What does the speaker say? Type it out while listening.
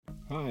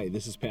Hi,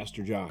 this is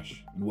Pastor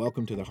Josh, and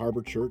welcome to the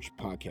Harbor Church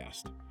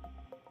podcast.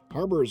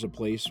 Harbor is a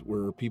place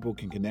where people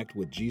can connect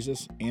with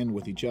Jesus and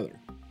with each other.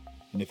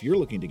 And if you're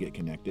looking to get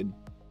connected,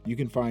 you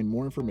can find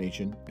more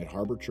information at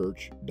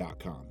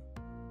harborchurch.com.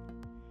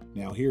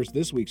 Now, here's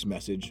this week's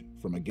message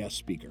from a guest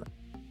speaker.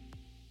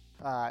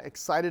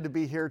 Excited to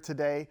be here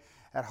today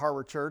at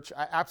Harbor Church.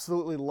 I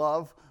absolutely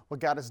love what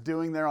God is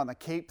doing there on the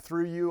Cape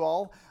through you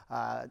all.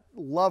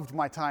 Loved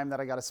my time that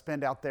I got to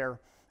spend out there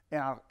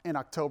in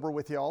October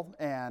with y'all,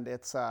 and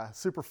it's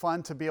super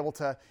fun to be able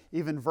to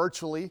even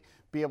virtually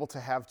be able to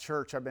have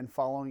church. I've been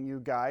following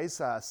you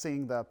guys,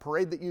 seeing the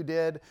parade that you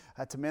did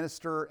to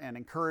minister and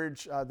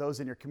encourage those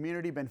in your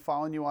community. Been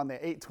following you on the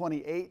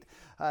 828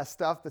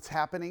 stuff that's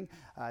happening.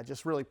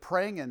 Just really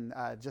praying and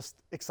just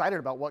excited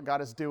about what God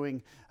is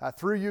doing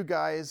through you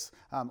guys.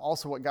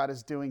 Also what God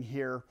is doing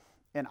here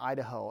in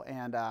Idaho.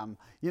 And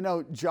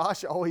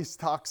Josh always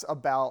talks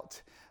about,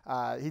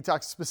 he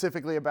talks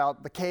specifically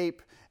about the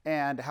Cape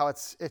and how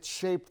it's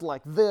shaped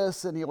like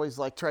this, and he always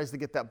tries to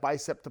get that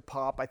bicep to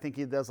pop. I think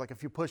he does a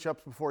few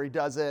push-ups before he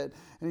does it,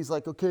 and he's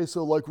like, okay,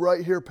 so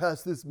right here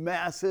past this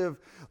massive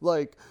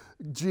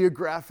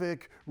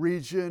geographic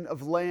region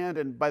of land.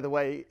 And by the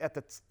way, at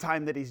the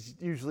time that he's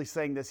usually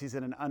saying this, he's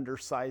in an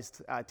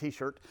undersized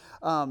t-shirt,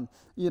 and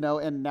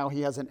now he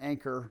has an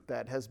anchor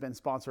that has been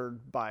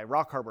sponsored by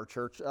Rock Harbor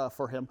Church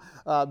for him.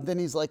 Then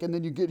he's like, and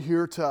then you get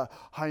here to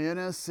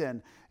Hyannis,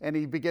 and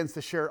he begins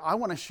to share. I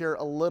want to share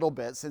a little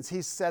bit, since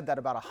he's said that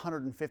about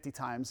 150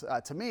 times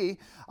to me.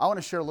 I want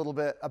to share a little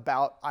bit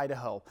about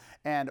Idaho.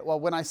 And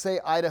when I say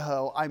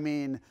Idaho, I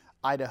mean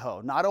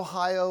Idaho, not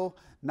Ohio,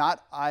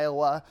 not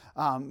Iowa,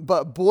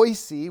 but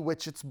Boise,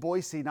 which it's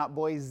Boise, not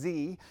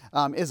Boise,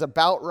 is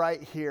about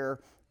right here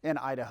in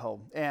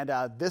Idaho. And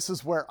this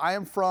is where I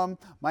am from.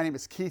 My name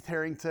is Keith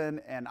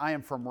Harrington, and I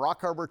am from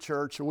Rock Harbor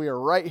Church. We are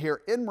right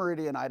here in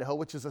Meridian, Idaho,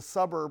 which is a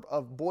suburb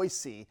of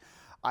Boise,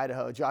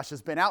 Idaho. Josh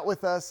has been out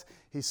with us.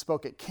 He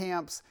spoke at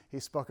camps. He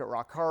spoke at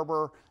Rock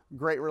Harbor.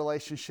 Great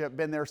relationship.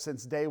 Been there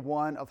since day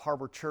one of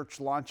Harbor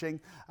Church launching.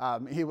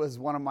 He was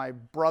one of my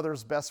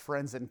brother's best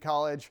friends in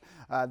college.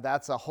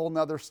 That's a whole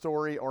nother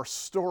story, or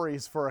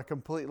stories for a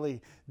completely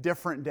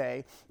different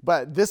day.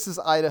 But this is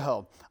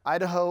Idaho.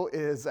 Idaho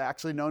is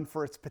actually known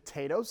for its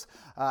potatoes.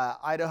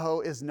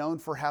 Idaho is known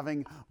for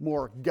having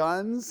more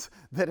guns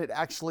than it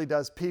actually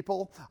does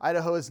people.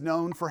 Idaho is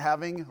known for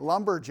having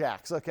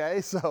lumberjacks, okay?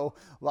 So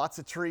lots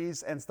of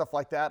trees and stuff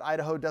like that.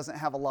 Idaho doesn't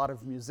have a lot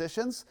of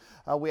musicians.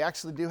 We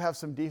actually do have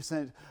some decent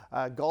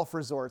golf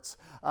resorts.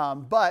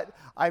 But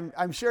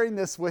I'm sharing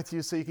this with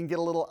you so you can get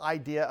a little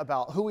idea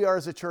about who we are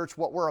as a church,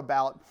 what we're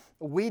about.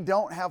 We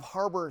don't have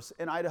harbors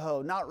in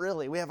Idaho, not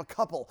really. We have a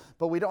couple,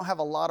 but we don't have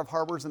a lot of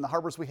harbors, and the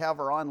harbors we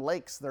have are on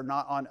lakes. They're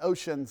not on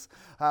oceans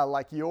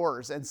like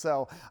yours. And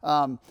so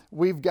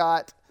we've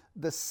got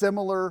the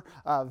similar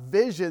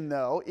vision,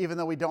 though, even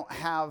though we don't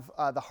have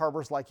the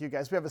harbors like you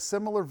guys. We have a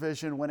similar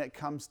vision when it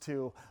comes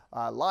to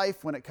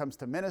life, when it comes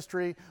to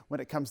ministry, when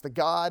it comes to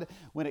God,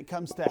 when it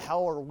comes to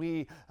how are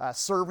we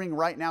serving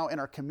right now in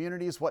our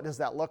communities. What does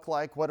that look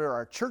like? What do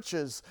our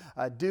churches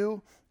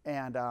do?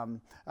 And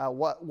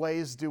what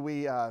ways do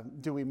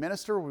we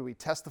minister? Will we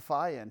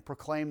testify and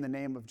proclaim the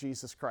name of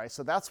Jesus Christ?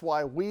 So that's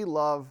why we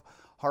love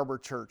Harbor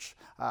Church.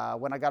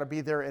 When I got to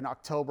be there in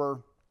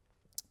October,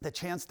 the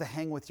chance to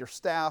hang with your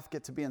staff,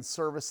 get to be in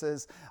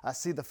services,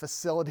 see the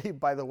facility.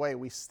 By the way,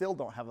 we still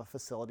don't have a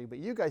facility, but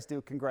you guys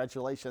do.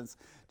 Congratulations.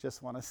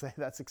 Just want to say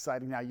that's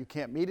exciting. Now, you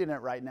can't meet in it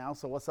right now,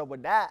 so what's up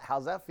with that?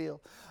 How's that feel?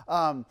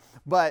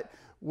 But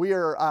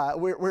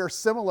we're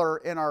similar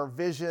in our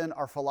vision,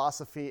 our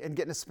philosophy, and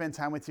getting to spend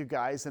time with you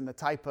guys in the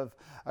type of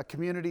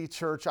community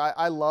church.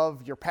 I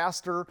love your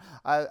pastor.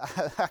 I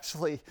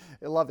actually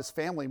love his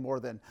family more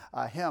than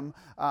him,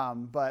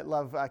 but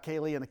love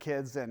Kaylee and the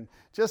kids, and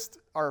just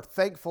are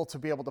thankful to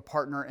be able to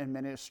partner in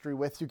ministry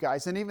with you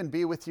guys and even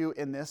be with you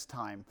in this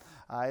time.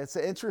 It's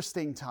an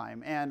interesting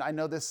time, and I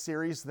know this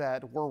series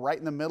that we're right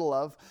in the middle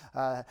of,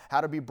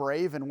 how to be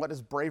brave and what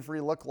does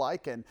bravery look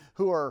like, and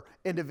who are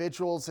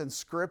individuals in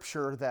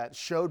Scripture that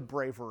showed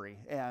bravery,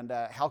 and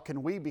how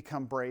can we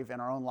become brave in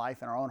our own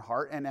life, in our own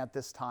heart, and at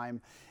this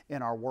time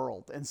in our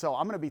world. And so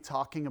I'm going to be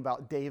talking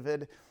about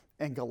David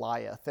and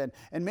Goliath. And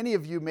many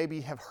of you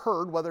maybe have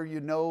heard, whether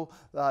you know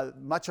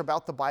much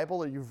about the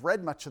Bible or you've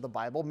read much of the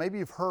Bible, maybe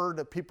you've heard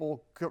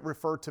people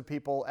refer to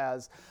people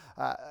as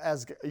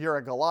you're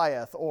a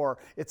Goliath, or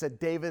it's a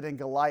David and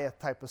Goliath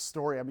type of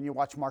story. I mean, you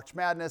watch March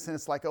Madness and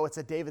it's like, oh, it's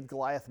a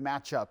David-Goliath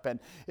matchup. And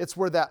it's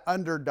where that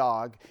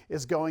underdog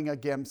is going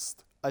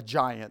against a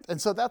giant. And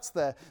so that's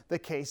the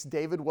case.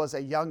 David was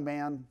a young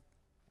man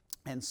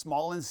and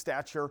small in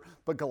stature,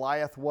 but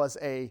Goliath was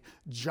a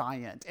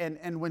giant.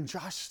 And when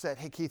Josh said,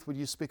 hey, Keith, would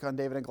you speak on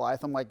David and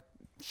Goliath? I'm like,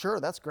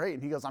 sure, that's great.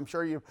 And he goes, I'm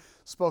sure you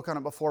spoke on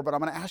it before, but I'm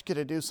going to ask you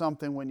to do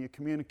something when you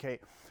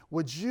communicate.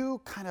 Would you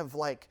kind of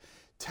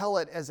tell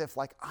it as if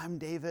I'm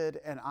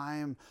David and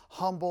I'm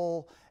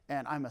humble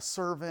and I'm a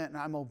servant and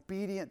I'm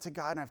obedient to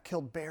God and I've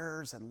killed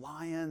bears and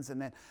lions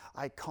and then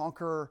I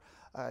conquer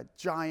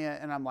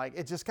giant. And I'm like,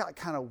 it just got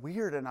kind of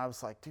weird. And I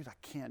was like, dude, I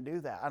can't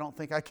do that. I don't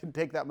think I can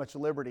take that much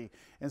liberty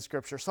in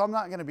Scripture. So I'm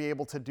not going to be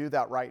able to do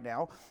that right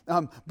now.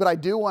 But I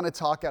do want to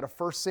talk out of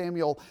 1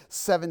 Samuel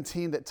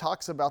 17 that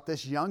talks about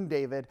this young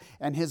David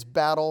and his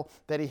battle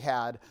that he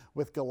had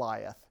with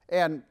Goliath.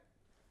 And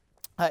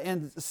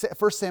in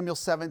 1 Samuel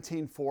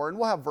 17:4, and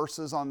we'll have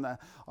verses on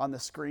the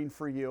screen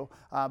for you.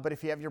 But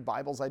if you have your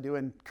Bibles, I do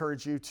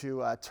encourage you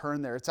to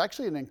turn there. It's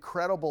actually an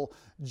incredible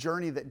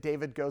journey that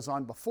David goes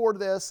on before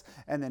this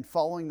and then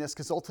following this,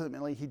 because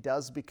ultimately he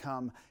does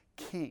become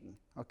king.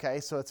 Okay,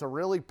 so it's a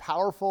really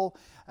powerful,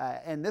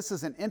 and this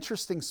is an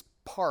interesting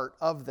part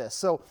of this.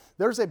 So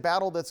there's a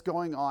battle that's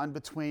going on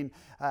between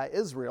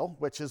Israel,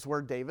 which is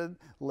where David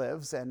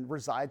lives and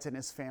resides and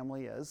his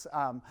family is,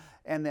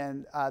 and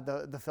then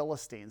the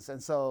Philistines.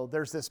 And so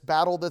there's this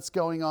battle that's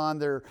going on.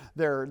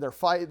 They're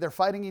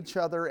fighting each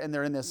other, and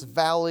they're in this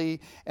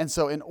valley. And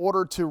so in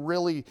order to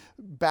really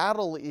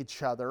battle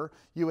each other,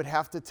 you would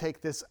have to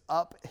take this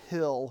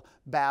uphill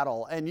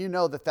battle. And you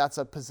know that that's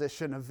a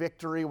position of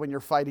victory when you're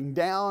fighting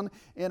down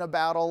in a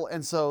battle.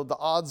 And so the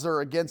odds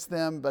are against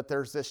them, but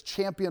there's this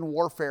champion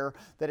warfare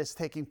that is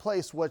taking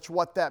place, which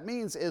what that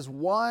means is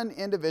one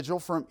individual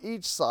from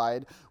each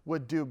side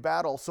would do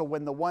battle. So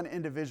when the one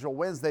individual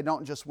wins, they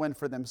don't just win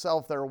for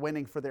themselves, they're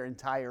winning for their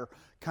entire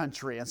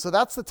country. And so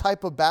that's the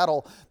type of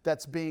battle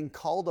that's being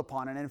called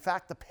upon. And in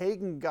fact, the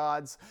pagan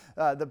gods,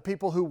 the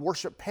people who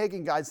worship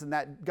pagan gods in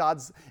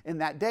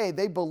that day,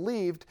 they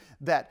believed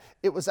that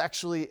it was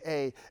actually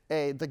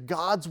the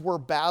gods were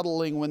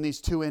battling when these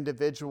two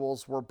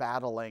individuals were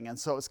battling. And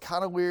so it's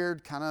kind of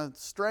weird, kind of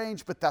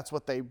strange, but that's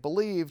what they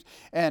believed.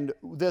 And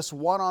this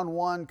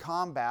one-on-one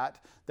combat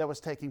that was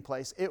taking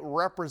place, it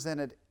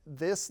represented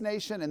this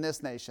nation and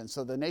this nation.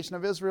 So the nation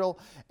of Israel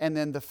and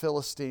then the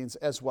Philistines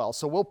as well.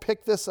 So we'll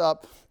pick this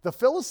up. The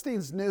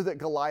Philistines knew that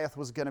Goliath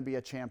was going to be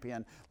a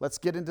champion. Let's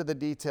get into the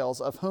details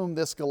of whom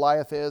this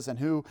Goliath is and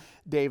who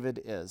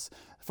David is.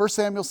 1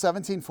 Samuel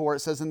 17:4, it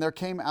says, "And there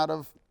came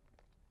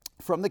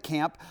from the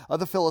camp of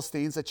the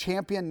Philistines a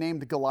champion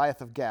named Goliath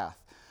of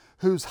Gath,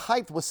 whose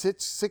height was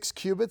 6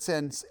 cubits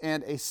and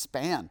a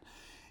span.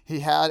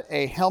 He had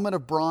a helmet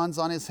of bronze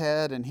on his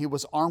head, and he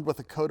was armed with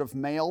a coat of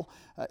mail."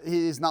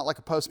 He's not like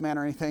a postman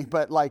or anything,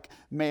 but like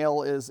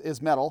mail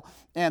is metal.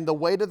 "And the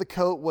weight of the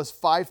coat was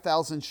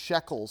 5,000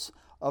 shekels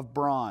of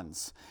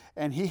bronze.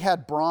 And he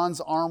had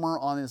bronze armor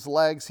on his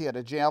legs. He had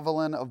a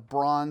javelin of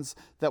bronze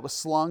that was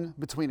slung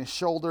between his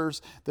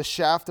shoulders. The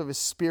shaft of his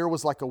spear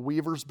was like a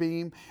weaver's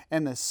beam,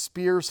 and the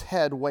spear's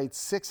head weighed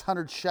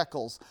 600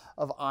 shekels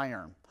of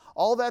iron."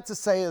 All that to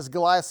say is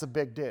Goliath's a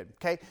big dude,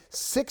 okay?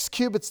 6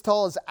 cubits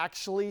tall is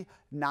actually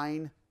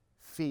 9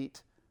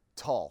 feet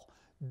tall.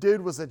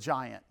 Dude was a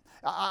giant.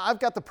 I've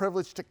got the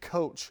privilege to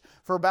coach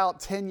for about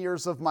 10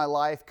 years of my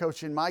life,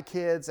 coaching my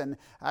kids, and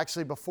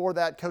actually before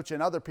that,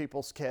 coaching other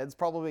people's kids.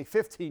 Probably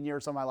 15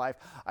 years of my life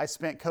I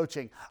spent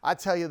coaching. I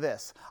tell you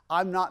this,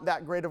 I'm not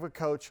that great of a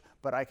coach,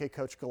 but I could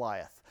coach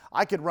Goliath.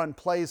 I could run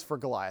plays for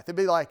Goliath. It'd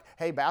be like,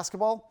 hey,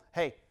 basketball,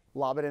 hey,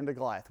 lob it into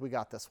Goliath. We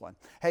got this one.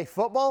 Hey,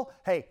 football.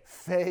 Hey,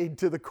 fade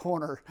to the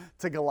corner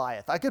to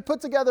Goliath. I could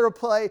put together a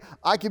play.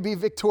 I could be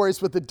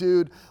victorious with a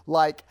dude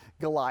like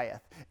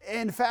Goliath.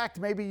 In fact,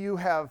 maybe you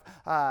have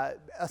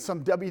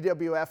some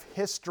WWF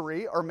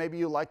history, or maybe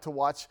you like to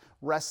watch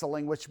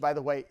wrestling, which, by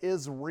the way,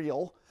 is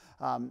real.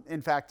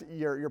 In fact,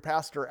 your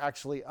pastor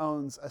actually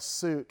owns a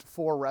suit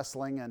for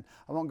wrestling, and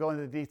I won't go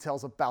into the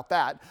details about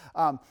that.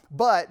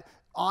 But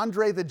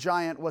Andre the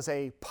Giant was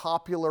a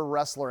popular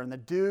wrestler, and the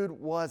dude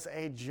was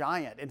a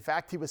giant. In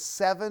fact, he was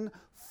 7'4".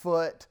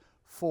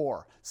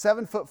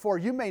 7'4".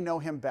 You may know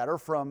him better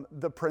from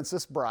The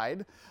Princess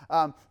Bride.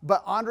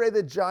 But Andre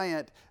the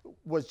Giant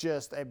was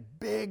just a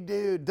big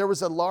dude. There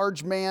was a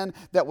large man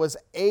that was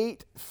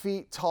 8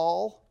 feet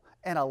tall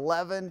and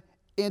 11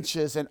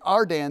 inches in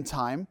our day and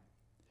time.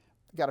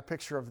 Got a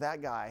picture of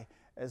that guy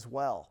as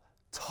well.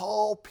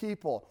 Tall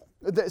people.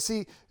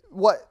 See,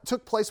 what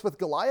took place with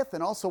Goliath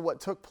and also what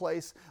took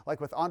place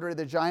like with Andre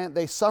the Giant,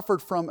 they suffered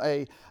from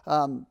a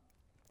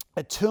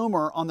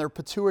tumor on their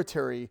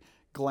pituitary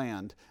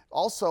gland.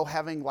 Also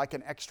having like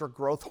an extra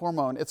growth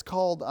hormone. It's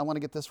called, I want to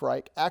get this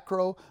right,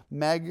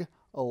 acromegaly.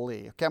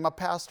 Okay, I'm a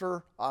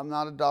pastor, I'm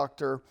not a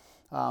doctor,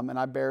 and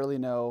I barely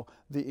know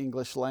the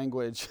English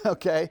language,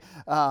 okay?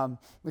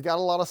 We got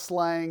a lot of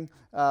slang,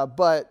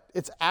 but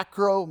it's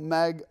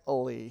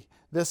acromegaly.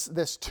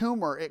 This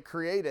tumor, it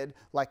created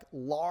like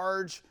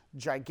large,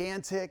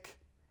 gigantic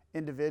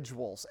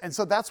individuals. And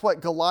so that's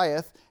what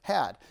Goliath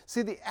had.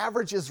 See, the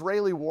average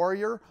Israeli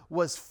warrior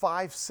was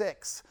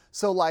 5'6".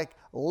 So like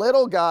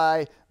little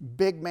guy,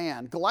 big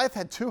man. Goliath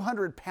had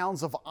 200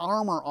 pounds of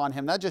armor on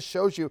him. That just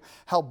shows you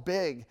how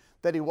big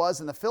that he was.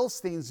 And the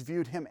Philistines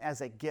viewed him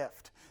as a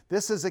gift.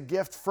 This is a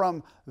gift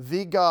from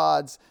the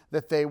gods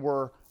that they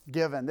were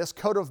given. This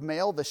coat of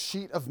mail, the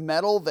sheet of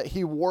metal that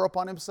he wore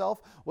upon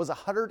himself, was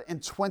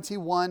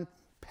 121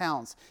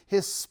 pounds.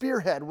 His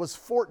spearhead was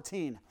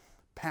 14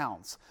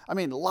 pounds. I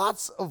mean,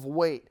 lots of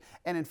weight.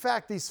 And in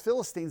fact, these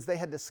Philistines, they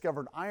had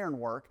discovered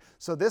ironwork,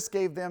 so this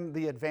gave them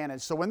the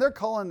advantage. So when they're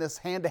calling this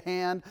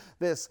hand-to-hand,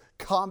 this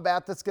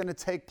combat that's going to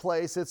take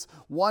place, it's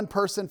one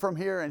person from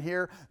here and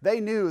here, they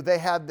knew they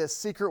had this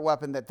secret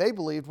weapon that they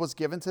believed was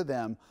given to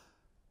them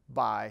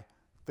by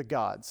the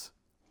gods.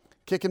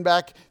 Kicking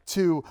back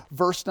to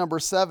verse number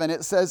 7,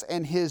 it says,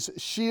 and his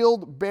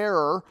shield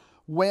bearer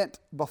went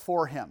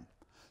before him.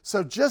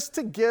 So just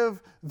to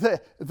give the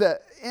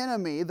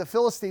enemy, the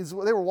Philistines,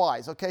 they were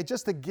wise, okay?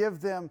 Just to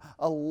give them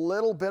a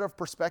little bit of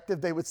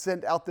perspective, they would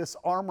send out this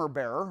armor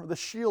bearer, the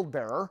shield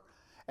bearer,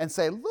 and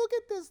say, look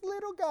at this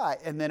little guy.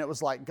 And then it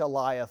was like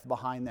Goliath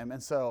behind them.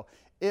 And so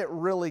it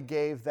really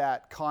gave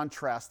that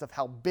contrast of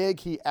how big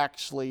he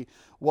actually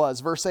was.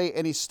 Verse 8,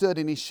 and he stood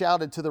and he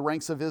shouted to the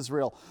ranks of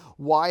Israel,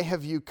 why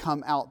have you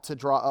come out to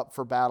draw up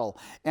for battle?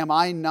 Am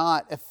I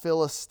not a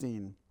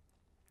Philistine?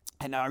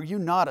 And are you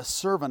not a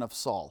servant of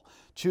Saul?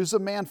 Choose a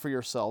man for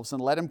yourselves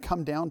and let him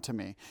come down to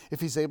me. If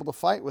he's able to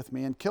fight with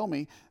me and kill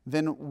me,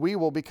 then we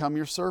will become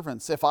your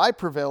servants. If I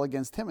prevail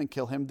against him and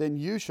kill him, then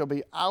you shall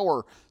be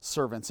our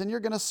servants, and you're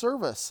going to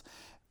serve us.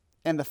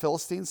 And the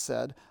Philistines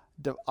said,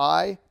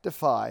 I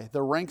defy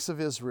the ranks of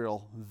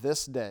Israel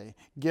this day.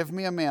 Give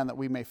me a man that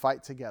we may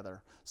fight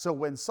together. So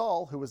when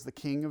Saul, who was the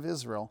king of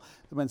Israel,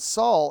 when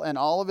Saul and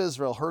all of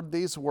Israel heard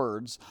these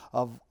words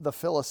of the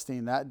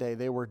Philistine that day,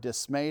 they were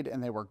dismayed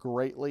and they were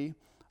greatly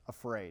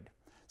afraid.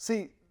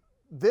 See,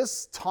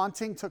 this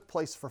taunting took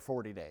place for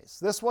 40 days.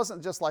 This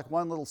wasn't just like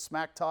one little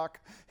smack talk.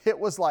 It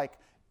was like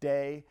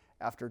day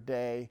after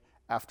day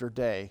after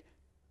day,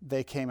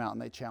 they came out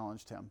and they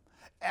challenged him.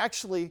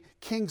 Actually,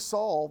 King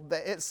Saul,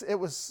 it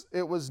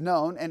was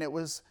known and it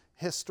was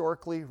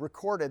historically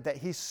recorded that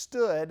he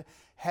stood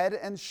head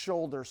and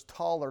shoulders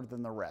taller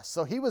than the rest.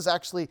 So he was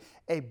actually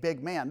a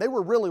big man. They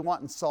were really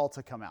wanting Saul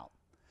to come out.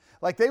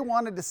 Like they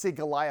wanted to see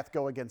Goliath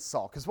go against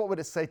Saul, because what would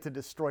it say to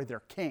destroy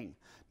their king?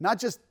 Not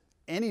just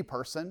any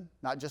person,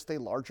 not just a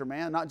larger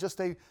man, not just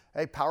a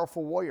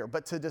powerful warrior,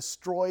 but to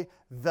destroy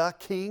the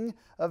king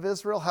of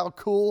Israel. How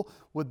cool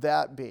would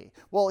that be?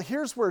 Well,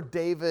 here's where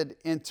David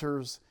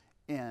enters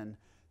in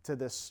to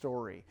this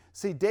story.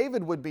 See,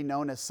 David would be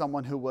known as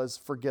someone who was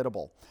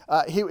forgettable.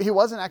 He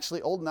wasn't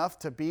actually old enough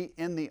to be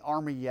in the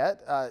army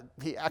yet.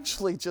 He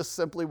actually just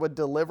simply would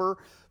deliver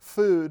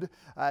food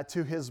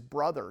to his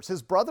brothers.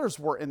 His brothers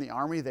were in the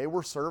army. They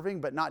were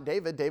serving, but not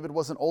David. David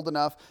wasn't old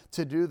enough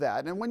to do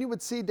that. And when you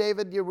would see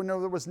David, you would know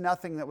there was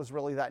nothing that was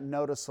really that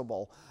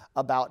noticeable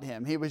about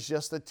him. He was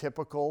just a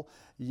typical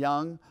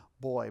young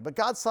boy. But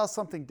God saw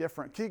something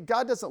different.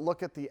 God doesn't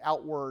look at the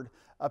outward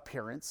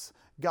appearance.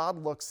 God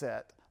looks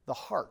at the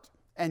heart.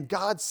 And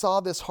God saw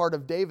this heart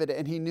of David,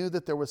 and he knew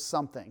that there was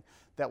something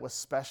that was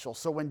special.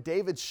 So when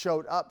David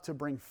showed up to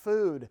bring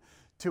food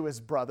to his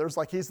brothers,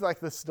 like he's like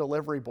this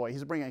delivery boy.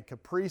 He's bringing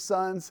Capri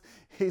Suns.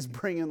 He's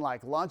bringing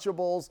like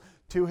Lunchables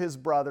to his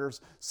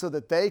brothers so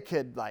that they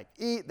could like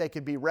eat. They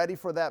could be ready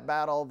for that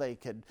battle. They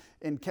could,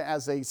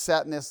 as they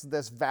sat in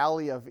this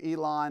valley of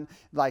Elon,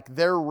 like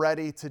they're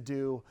ready to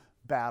do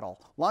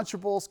battle.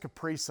 Lunchables,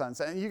 Capri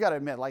Suns, and you got to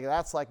admit, like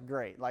that's like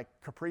great. Like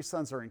Capri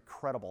Suns are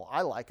incredible.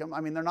 I like them.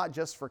 I mean, they're not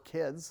just for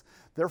kids;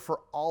 they're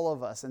for all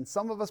of us, and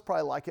some of us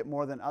probably like it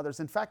more than others.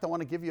 In fact, I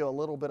want to give you a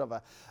little bit of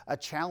a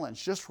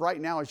challenge. Just right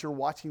now, as you're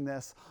watching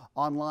this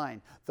online,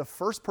 the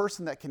first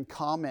person that can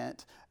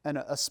comment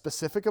a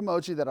specific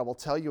emoji that I will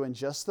tell you in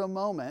just a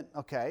moment,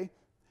 okay?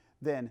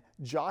 Then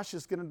Josh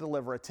is going to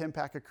deliver a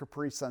 10-pack of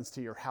Capri Suns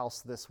to your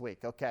house this week.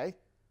 Okay?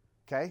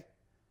 Okay.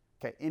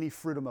 Okay, any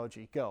fruit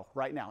emoji, go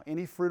right now.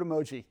 Any fruit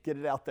emoji, get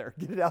it out there.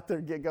 Get it out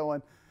there, get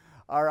going.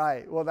 All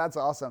right, well, that's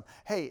awesome.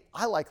 Hey,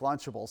 I like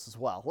Lunchables as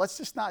well. Let's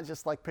just not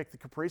just like pick the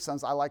Capri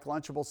Suns. I like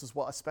Lunchables as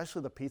well,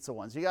 especially the pizza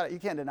ones. You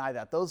can't deny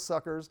that. Those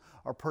suckers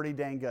are pretty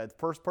dang good.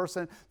 First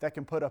person that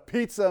can put a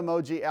pizza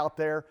emoji out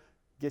there,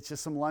 get you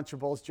some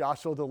Lunchables.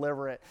 Josh will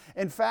deliver it.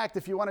 In fact,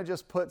 if you want to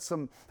just put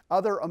some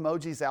other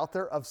emojis out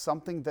there of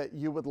something that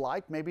you would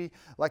like, maybe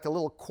like a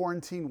little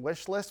quarantine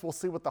wish list, we'll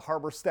see what the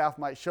Harbor staff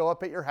might show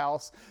up at your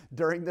house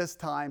during this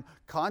time.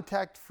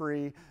 Contact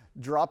free,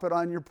 drop it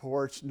on your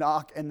porch,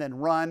 knock, and then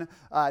run.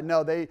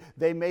 No,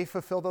 they may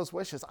fulfill those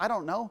wishes. I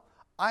don't know.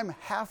 I'm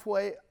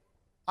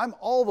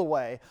all the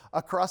way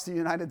across the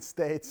United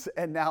States,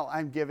 and now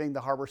I'm giving the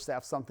Harbor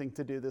staff something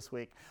to do this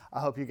week. I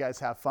hope you guys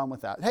have fun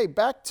with that. Hey,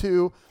 back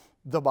to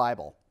the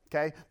Bible,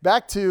 okay?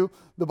 Back to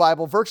the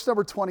Bible, verse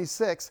number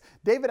 26,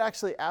 David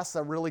actually asks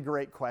a really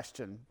great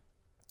question.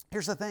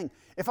 Here's the thing.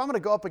 If I'm going to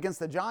go up against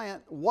the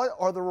giant, what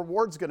are the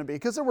rewards going to be?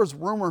 Because there was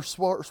rumors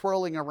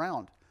swirling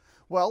around.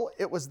 Well,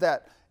 it was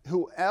that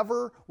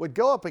whoever would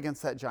go up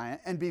against that giant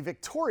and be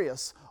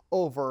victorious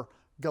over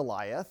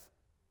Goliath,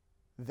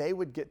 they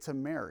would get to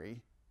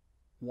marry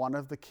one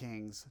of the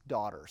king's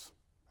daughters.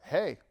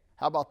 Hey,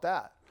 how about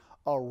that?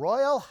 A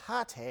royal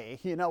hottie,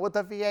 with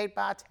a V8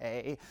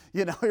 bate,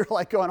 you're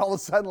like going all of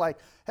a sudden like,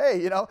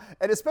 hey,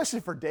 and especially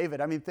for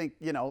David, I mean, think,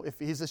 if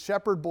he's a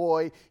shepherd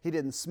boy, he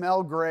didn't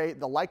smell great,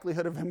 the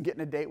likelihood of him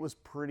getting a date was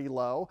pretty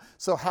low.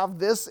 So have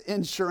this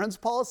insurance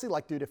policy,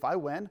 like, dude, if I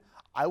win,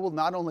 I will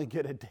not only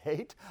get a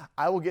date,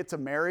 I will get to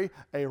marry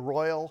a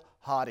royal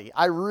hottie.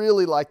 I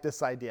really like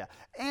this idea.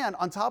 And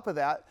on top of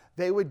that,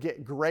 they would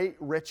get great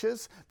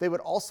riches. They would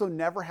also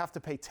never have to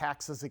pay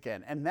taxes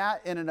again. And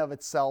that in and of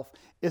itself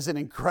is an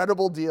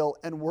incredible deal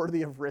and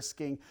worthy of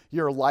risking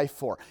your life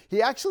for.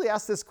 He actually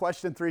asked this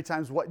question 3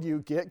 times, what do you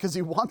get? Because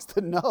he wants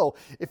to know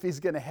if he's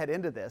going to head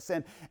into this.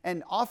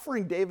 And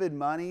offering David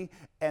money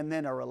and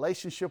then a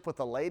relationship with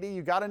a lady,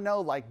 you got to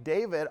know, like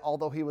David,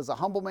 although he was a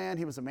humble man,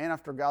 he was a man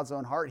after God's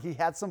own heart, he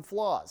had some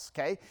flaws,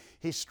 okay?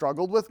 He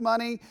struggled with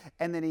money,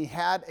 and then he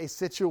had a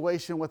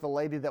situation with a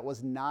lady that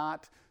was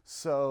not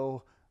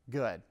so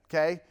good,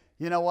 okay?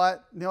 You know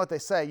what? You know what they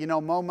say,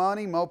 mo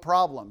money, mo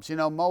problems.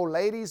 Mo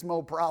ladies,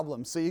 mo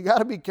problems. So you got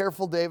to be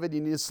careful, David.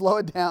 You need to slow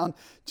it down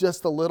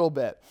just a little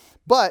bit.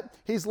 But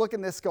he's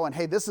looking at this going,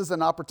 hey, this is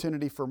an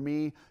opportunity for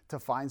me to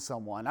find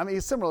someone. I mean,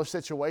 a similar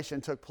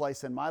situation took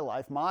place in my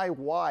life. My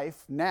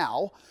wife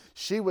now,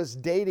 she was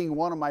dating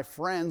one of my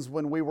friends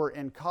when we were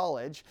in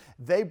college.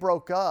 They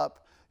broke up.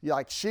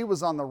 Like she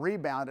was on the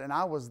rebound and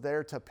I was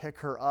there to pick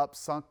her up,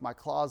 sunk my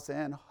claws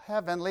in,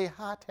 heavenly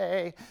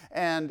hottie,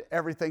 and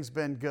everything's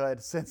been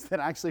good since then.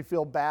 I actually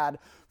feel bad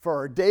for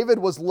her. David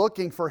was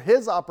looking for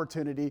his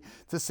opportunity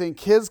to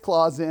sink his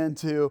claws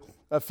into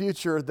a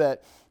future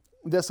that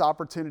this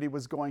opportunity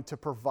was going to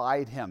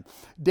provide him.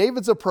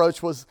 David's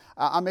approach was,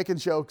 I'm making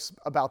jokes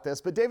about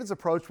this, but David's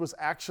approach was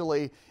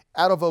actually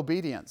out of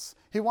obedience.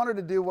 He wanted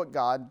to do what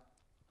God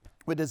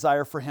would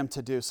desire for him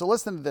to do. So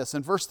listen to this.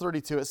 In verse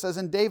 32, it says,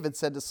 And David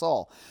said to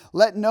Saul,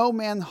 Let no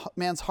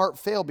man's heart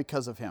fail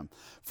because of him,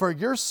 for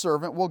your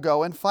servant will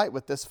go and fight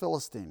with this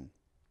Philistine.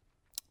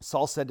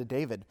 Saul said to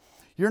David,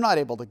 You're not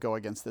able to go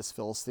against this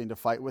Philistine to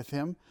fight with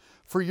him,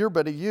 for you're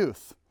but a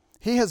youth.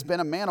 He has been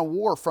a man of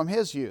war from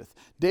his youth.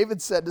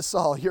 David said to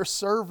Saul, Your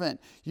servant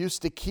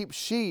used to keep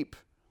sheep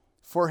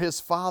for his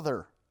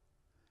father.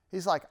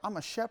 He's like, I'm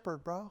a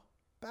shepherd, bro.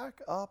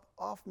 Back up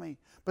off me.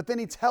 But then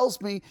he tells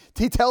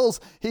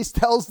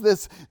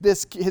this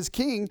his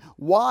king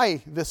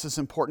why this is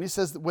important. He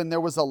says that when there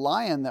was a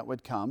lion that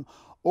would come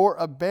or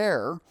a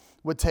bear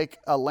would take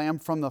a lamb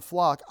from the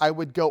flock, I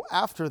would go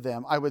after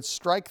them, I would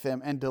strike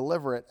them and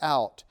deliver it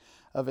out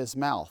of his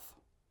mouth.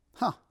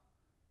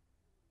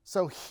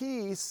 So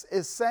he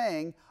is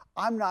saying,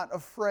 I'm not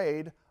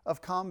afraid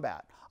of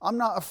combat. I'm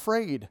not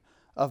afraid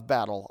of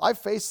battle. I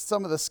faced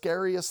some of the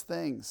scariest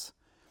things.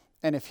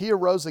 And if he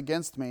arose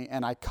against me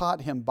and I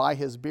caught him by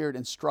his beard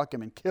and struck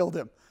him and killed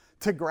him,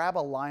 to grab a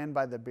lion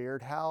by the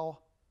beard, how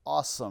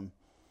awesome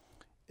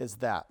is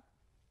that?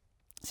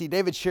 See,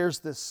 David shares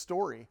this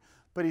story,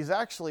 but he's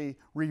actually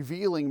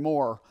revealing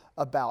more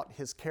about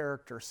his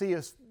character. See,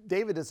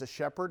 David is a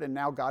shepherd and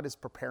now God is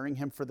preparing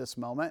him for this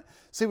moment.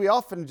 See, we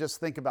often just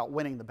think about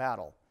winning the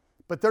battle,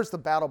 but there's the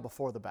battle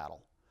before the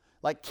battle.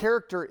 Like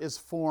character is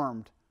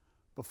formed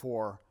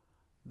before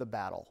the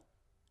battle.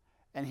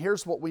 And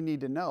here's what we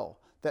need to know.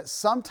 That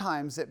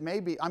sometimes it may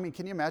be,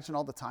 can you imagine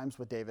all the times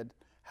with David,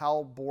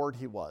 how bored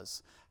he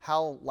was,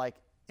 how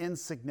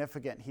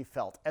insignificant he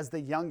felt as the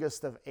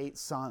youngest of 8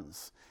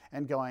 sons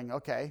and going,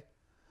 okay,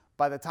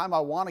 by the time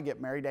I want to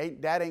get married,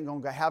 dad ain't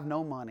going to have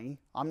no money.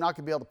 I'm not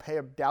going to be able to pay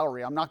a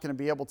dowry. I'm not going to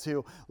be able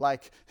to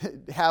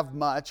have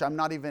much. I'm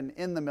not even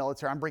in the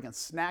military. I'm bringing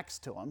snacks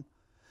to him.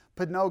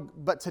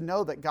 But to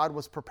know that God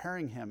was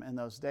preparing him in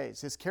those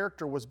days. His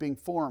character was being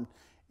formed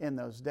in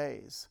those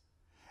days.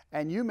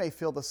 And you may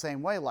feel the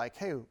same way, like,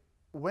 hey,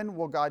 when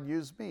will God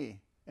use me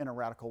in a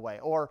radical way?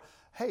 Or,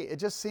 hey, it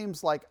just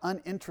seems like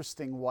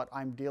uninteresting what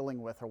I'm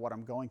dealing with or what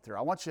I'm going through.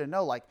 I want you to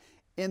know,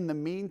 in the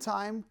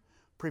meantime,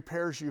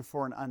 prepares you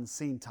for an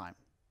unseen time.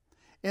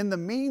 In the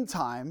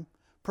meantime,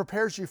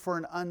 prepares you for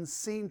an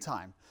unseen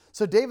time.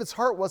 So David's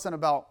heart wasn't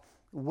about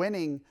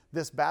winning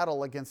this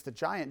battle against the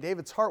giant.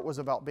 David's heart was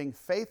about being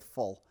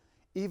faithful,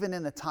 even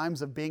in the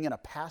times of being in a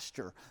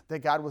pasture that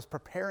God was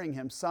preparing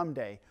him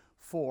someday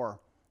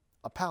for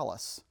a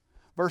palace.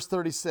 Verse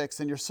 36,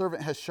 And your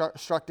servant has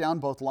struck down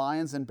both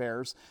lions and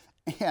bears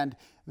and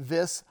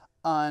this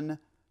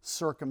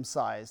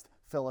uncircumcised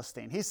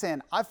Philistine. He's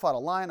saying, I fought a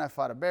lion, I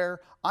fought a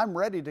bear. I'm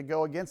ready to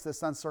go against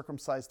this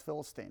uncircumcised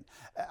Philistine.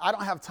 I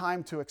don't have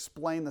time to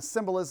explain the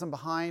symbolism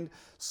behind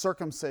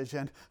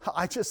circumcision.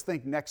 I just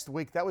think next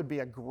week that would be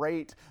a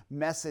great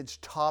message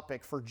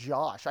topic for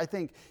Josh. I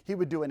think he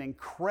would do an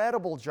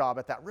incredible job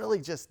at that, really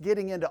just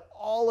getting into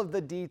all of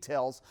the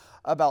details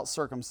about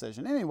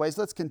circumcision. Anyways,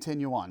 let's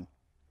continue on.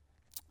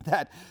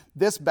 That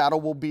this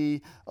battle will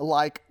be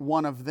like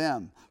one of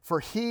them.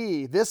 For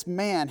this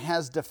man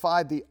has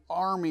defied the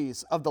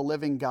armies of the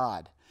living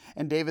God.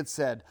 And David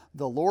said,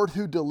 The Lord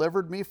who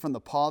delivered me from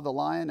the paw of the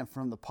lion and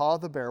from the paw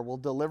of the bear will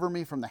deliver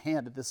me from the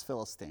hand of this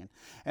Philistine.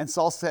 And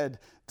Saul said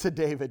to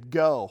David,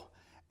 Go,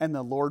 and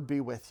the Lord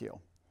be with you.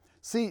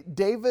 See,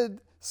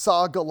 David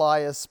saw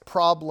Goliath's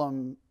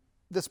problem,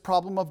 this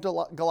problem of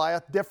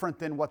Goliath, different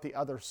than what the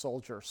other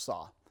soldiers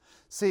saw.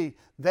 See,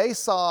 they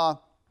saw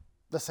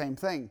the same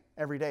thing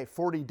every day,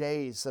 40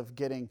 days of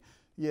getting,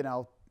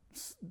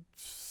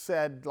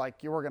 said,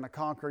 like, you were going to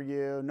conquer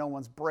you. No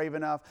one's brave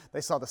enough.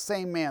 They saw the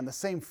same man. The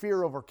same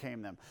fear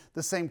overcame them.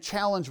 The same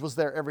challenge was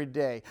there every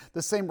day.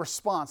 The same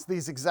response,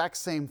 these exact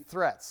same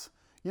threats.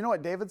 You know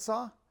what David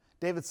saw?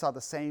 David saw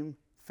the same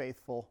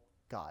faithful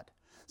God.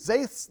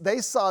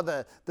 They saw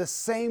the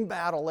same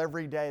battle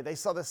every day. They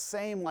saw the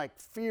same, like,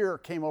 fear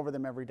came over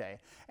them every day.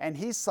 And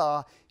he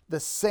saw the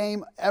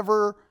same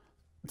ever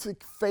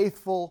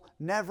faithful,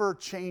 never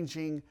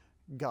changing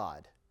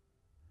God.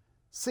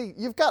 See,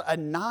 you've got a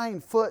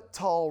 9-foot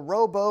tall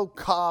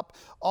RoboCop,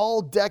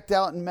 all decked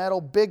out in metal,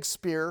 big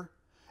spear,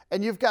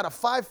 and you've got a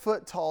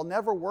 5-foot tall,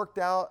 never worked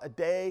out a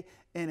day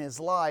in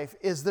his life.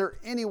 Is there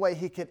any way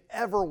he could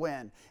ever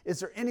win? Is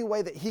there any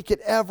way that he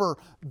could ever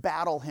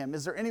battle him?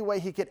 Is there any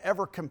way he could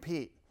ever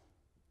compete?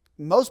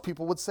 Most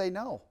people would say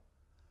no.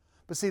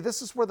 But see,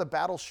 this is where the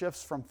battle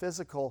shifts from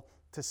physical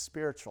to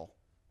spiritual.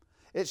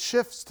 It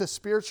shifts to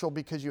spiritual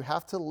because you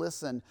have to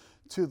listen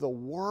to the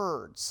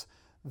words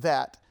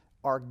that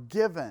are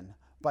given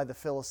by the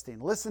Philistine.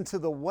 Listen to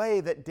the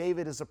way that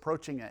David is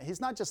approaching it.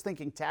 He's not just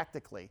thinking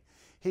tactically.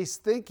 He's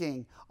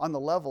thinking on the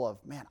level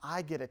of, man,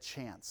 I get a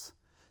chance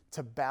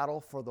to battle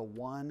for the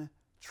one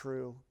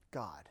true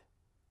God,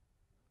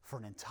 for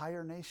an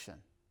entire nation,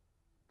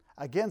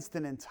 against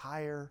an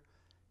entire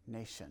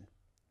nation.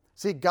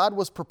 See, God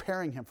was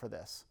preparing him for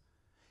this.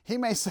 He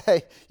may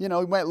say, he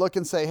might look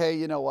and say, hey,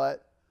 you know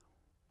what?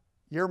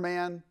 Your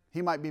man,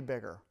 he might be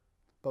bigger,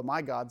 but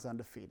my God's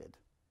undefeated.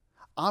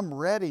 I'm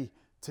ready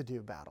to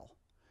do battle.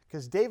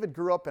 Because David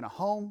grew up in a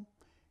home.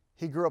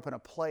 He grew up in a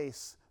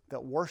place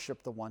that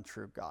worshiped the one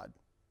true God.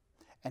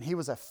 And he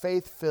was a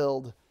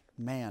faith-filled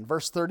man.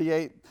 Verse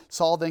 38,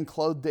 Saul then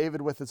clothed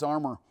David with his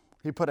armor.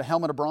 He put a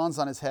helmet of bronze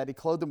on his head. He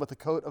clothed him with a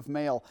coat of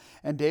mail.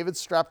 And David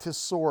strapped his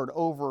sword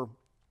over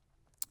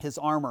his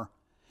armor.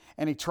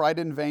 And he tried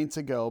in vain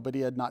to go, but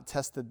he had not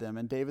tested them.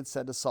 And David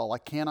said to Saul, I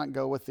cannot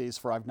go with these,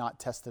 for I've not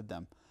tested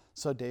them.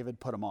 So David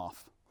put them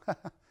off.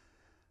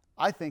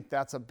 I think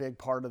that's a big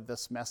part of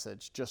this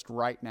message just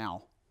right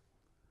now.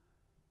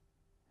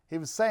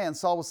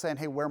 Saul was saying,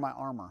 hey, wear my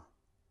armor.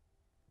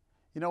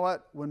 You know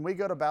what? When we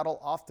go to battle,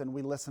 often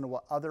we listen to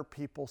what other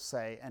people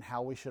say and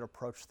how we should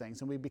approach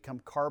things, and we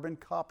become carbon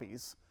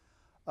copies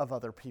of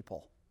other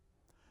people.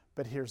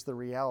 But here's the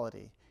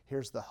reality.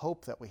 Here's the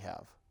hope that we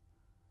have.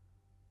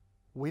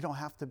 We don't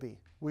have to be.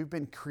 We've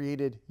been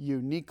created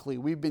uniquely.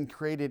 We've been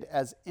created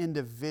as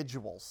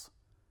individuals.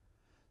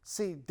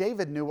 See,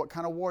 David knew what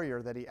kind of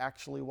warrior that he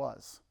actually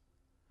was.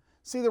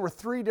 See, there were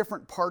three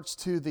different parts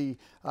to the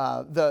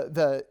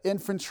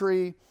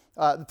infantry,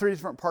 three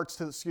different parts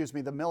to,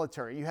 the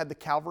military. You had the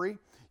cavalry,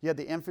 you had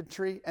the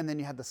infantry, and then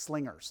you had the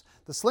slingers.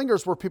 The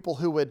slingers were people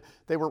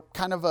they were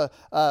kind of a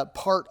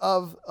part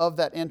of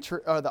that,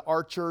 the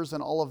archers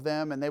and all of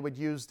them, and they would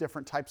use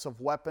different types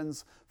of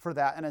weapons for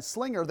that. And a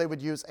slinger, they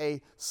would use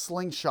a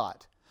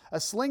slingshot. A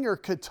slinger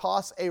could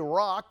toss a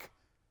rock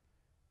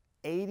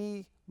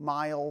 80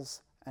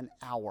 miles an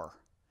hour.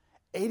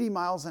 80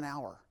 miles an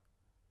hour.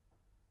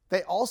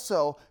 They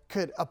also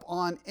could,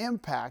 upon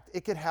impact,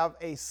 it could have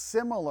a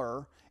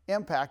similar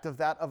impact of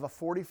that of a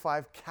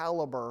 45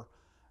 caliber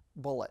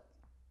bullet.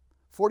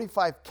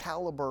 45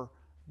 caliber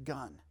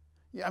gun.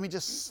 I mean,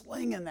 just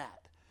slinging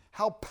that.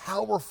 How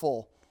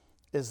powerful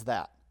is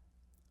that?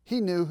 He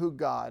knew who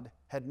God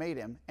had made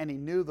him, and he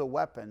knew the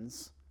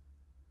weapons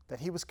that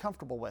he was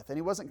comfortable with. And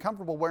he wasn't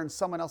comfortable wearing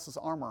someone else's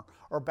armor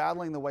or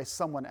battling the way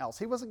someone else.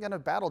 He wasn't going to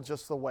battle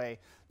just the way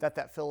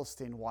that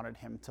Philistine wanted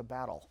him to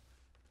battle.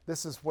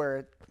 This is where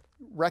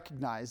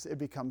it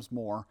becomes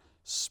more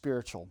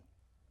spiritual.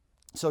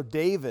 So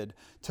David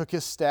took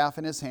his staff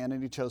in his hand,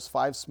 and he chose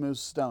 5 smooth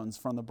stones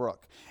from the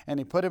brook, and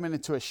he put them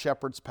into a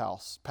shepherd's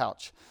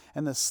pouch.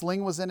 And the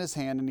sling was in his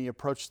hand, and he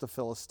approached the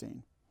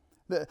Philistine.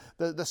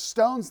 The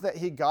stones that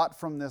he got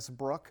from this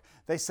brook,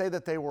 they say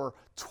that they were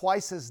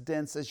twice as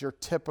dense as your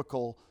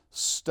typical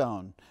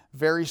stone.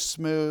 Very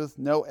smooth,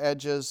 no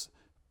edges.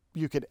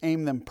 You could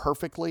aim them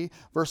perfectly.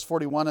 Verse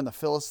 41, and the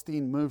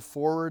Philistine moved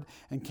forward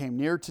and came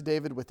near to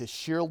David with his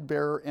shield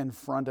bearer in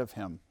front of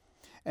him.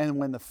 And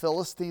when the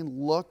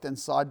Philistine looked and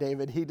saw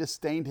David, he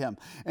disdained him.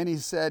 And he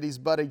said, he's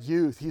but a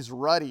youth, he's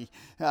ruddy,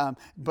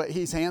 but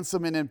he's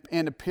handsome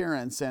in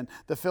appearance. And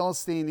the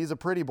Philistine, he's a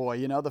pretty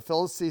boy. The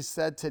Philistine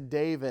said to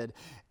David,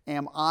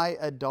 am I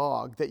a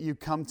dog that you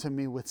come to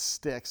me with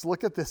sticks?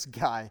 Look at this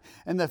guy.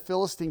 And the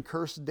Philistine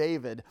cursed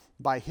David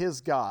by his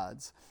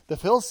gods. The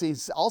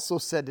Philistines also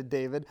said to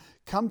David,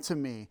 come to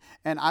me,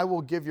 and I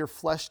will give your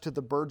flesh to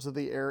the birds of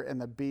the air and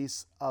the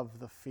beasts of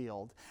the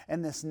field.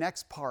 And this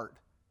next part,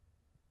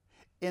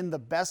 in the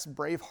best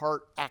Braveheart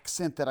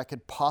accent that I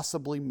could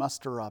possibly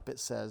muster up, it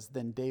says,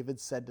 then David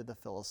said to the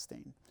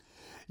Philistine,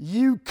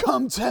 you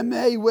come to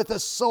me with a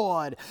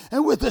sword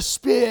and with a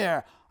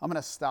spear. I'm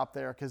going to stop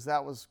there because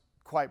that was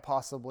quite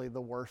possibly the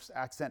worst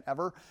accent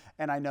ever.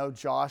 And I know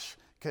Josh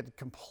could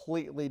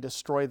completely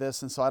destroy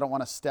this, and so I don't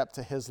want to step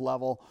to his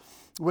level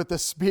with the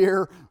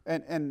spear.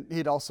 And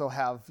he'd also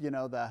have,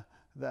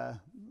 the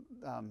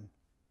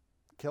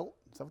kilt.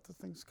 Is that what the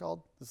thing's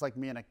called? It's like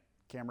me in a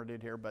camera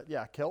dude here, but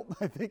yeah, kilt,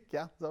 I think,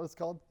 yeah, is that what it's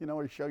called? You know,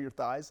 where you show your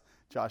thighs?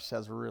 Josh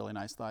has really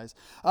nice thighs.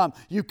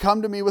 You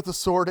come to me with a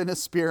sword and a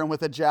spear and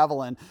with a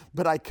javelin,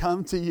 but I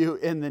come to you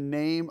in the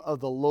name of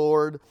the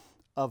Lord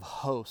of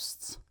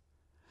hosts,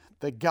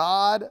 the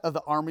God of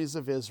the armies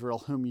of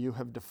Israel, whom you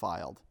have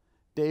defiled.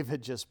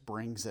 David just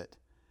brings it.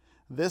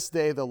 This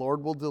day the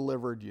Lord will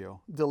deliver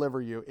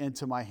you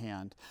into my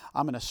hand.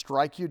 I'm going to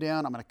strike you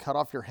down. I'm going to cut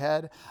off your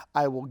head.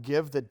 I will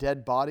give the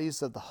dead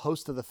bodies of the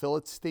host of the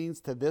Philistines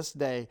to this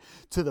day,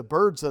 to the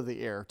birds of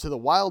the air, to the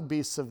wild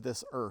beasts of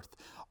this earth.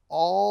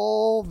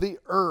 All the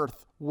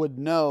earth would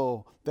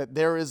know that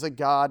there is a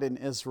God in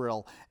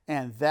Israel,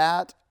 and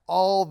that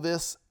all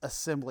this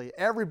assembly,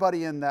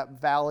 everybody in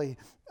that valley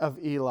of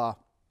Elah,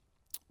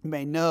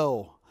 may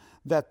know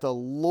that the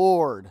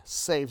Lord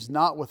saves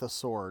not with a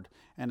sword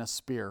and a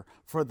spear,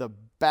 for the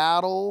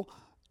battle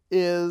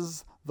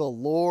is the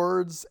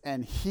Lord's,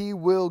 and he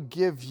will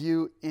give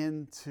you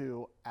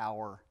into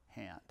our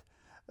hand.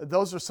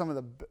 Those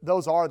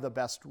are the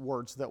best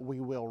words that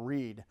we will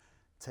read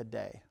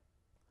today.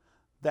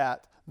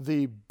 That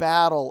the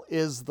battle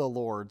is the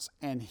Lord's,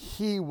 and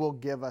he will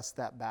give us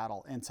that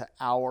battle into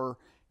our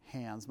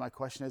hands. My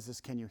question is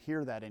can you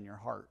hear that in your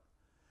heart?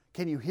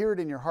 Can you hear it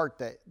in your heart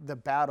that the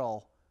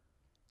battle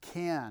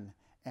can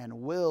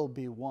and will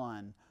be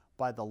won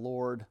by the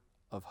Lord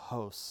of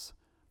hosts?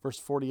 Verse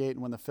 48,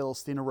 and when the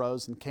Philistine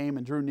arose and came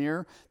and drew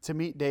near to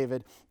meet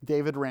David,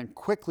 David ran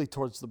quickly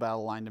towards the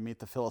battle line to meet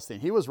the Philistine.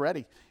 He was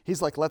ready.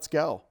 He's like, let's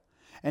go.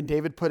 And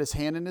David put his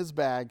hand in his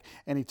bag,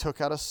 and he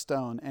took out a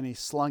stone, and he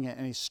slung it,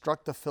 and he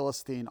struck the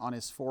Philistine on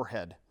his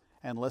forehead.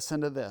 And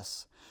listen to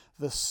this.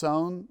 The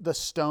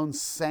stone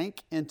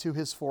sank into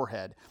his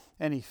forehead,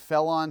 and he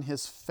fell on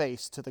his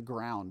face to the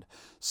ground.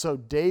 So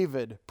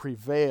David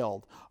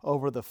prevailed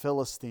over the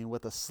Philistine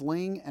with a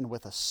sling and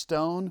with a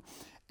stone,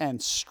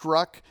 and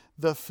struck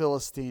the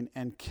Philistine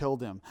and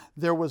killed him.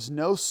 There was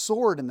no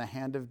sword in the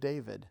hand of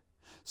David.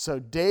 So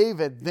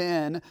David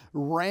then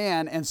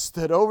ran and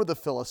stood over the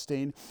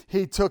Philistine.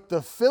 He took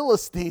the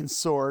Philistine's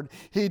sword,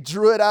 he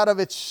drew it out of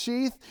its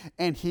sheath,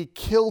 and he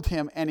killed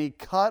him, and he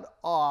cut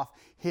off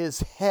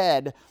his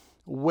head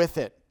with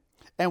it.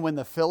 And when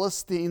the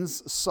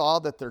Philistines saw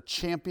that their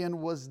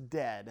champion was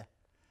dead,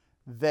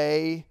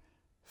 they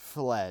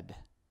fled.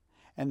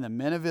 And the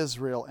men of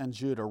Israel and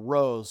Judah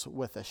rose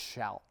with a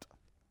shout.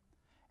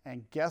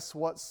 And guess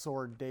what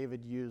sword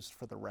David used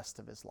for the rest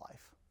of his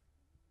life?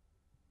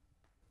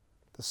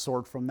 The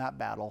sword from that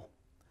battle,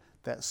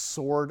 that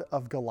sword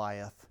of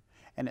Goliath.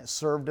 And it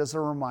served as a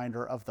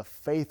reminder of the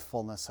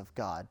faithfulness of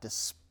God,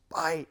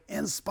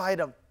 in spite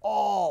of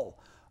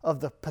all of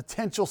the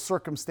potential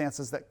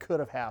circumstances that could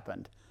have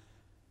happened.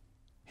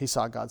 He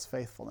saw God's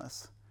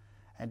faithfulness,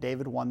 and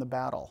David won the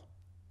battle.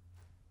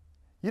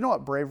 You know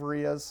what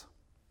bravery is?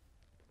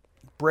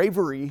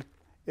 Bravery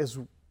is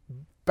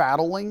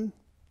battling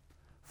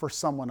for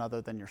someone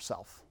other than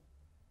yourself.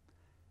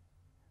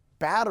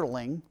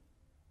 Battling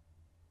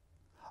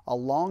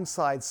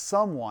alongside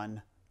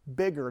someone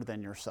bigger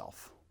than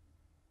yourself.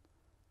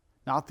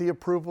 Not the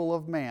approval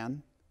of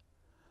man,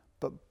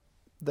 but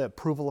the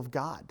approval of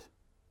God.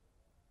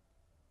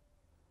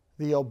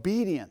 The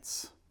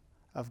obedience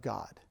of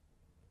God.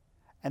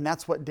 And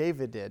that's what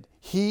David did.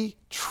 He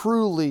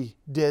truly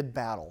did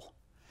battle.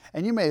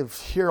 And you may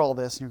hear all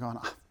this and you're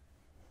going,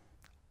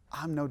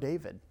 I'm no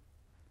David.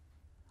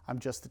 I'm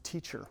just a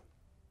teacher.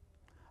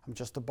 I'm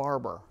just a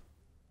barber.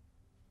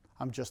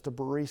 I'm just a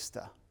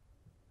barista.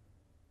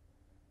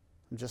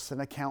 I'm just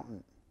an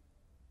accountant.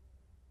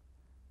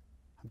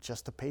 I'm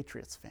just a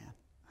Patriots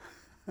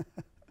fan.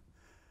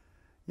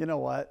 You know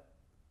what?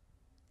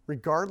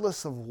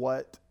 Regardless of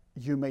what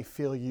you may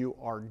feel you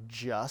are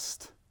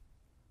just,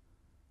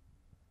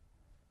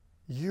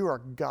 you are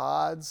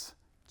God's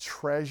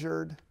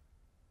treasured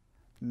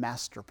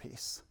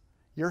masterpiece.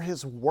 You're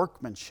his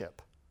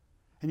workmanship.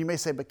 And you may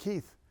say, but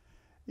Keith,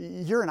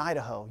 you're in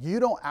Idaho. You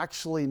don't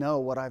actually know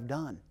what I've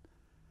done.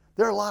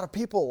 There are a lot of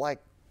people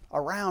like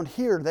around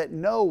here that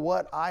know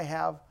what I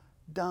have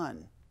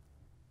done.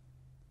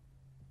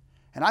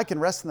 And I can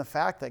rest in the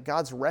fact that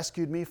God's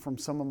rescued me from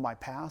some of my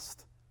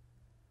past,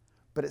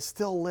 but it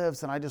still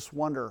lives, and I just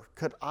wonder,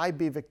 could I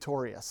be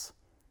victorious?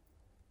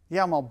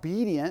 Yeah, I'm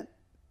obedient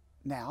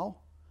now.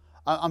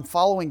 I'm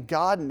following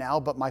God now,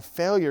 but my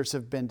failures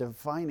have been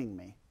defining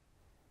me.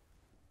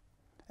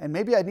 And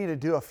maybe I need to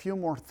do a few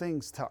more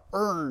things to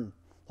earn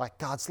like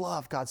God's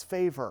love, God's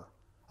favor,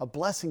 a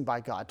blessing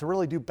by God, to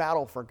really do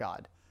battle for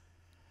God.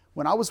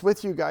 When I was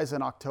with you guys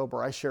in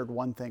October, I shared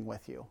one thing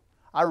with you.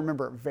 I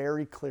remember it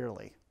very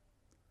clearly.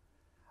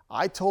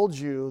 I told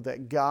you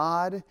that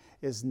God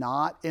is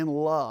not in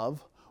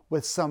love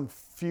with some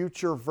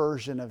future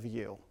version of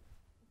you.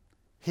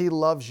 He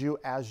loves you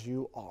as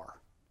you are.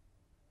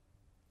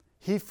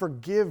 He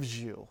forgives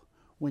you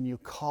when you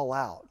call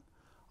out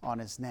on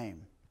his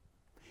name.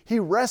 He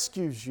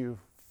rescues you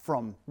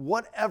from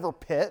whatever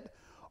pit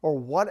or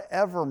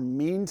whatever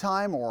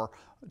meantime or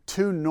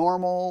too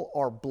normal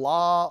or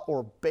blah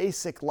or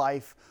basic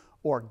life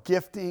or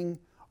gifting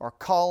or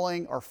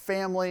calling or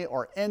family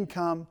or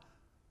income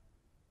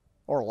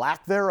or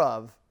lack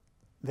thereof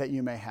that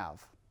you may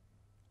have.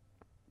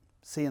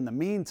 See, in the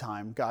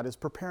meantime, God is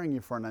preparing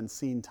you for an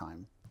unseen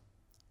time.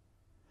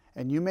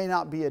 And you may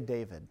not be a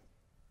David,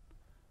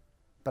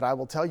 but I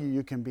will tell you,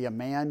 you can be a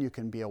man, you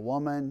can be a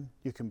woman,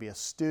 you can be a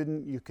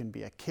student, you can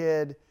be a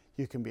kid,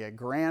 you can be a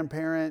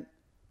grandparent,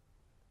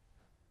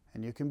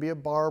 and you can be a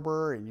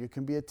barber, and you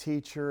can be a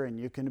teacher, and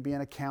you can be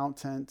an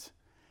accountant,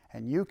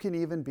 and you can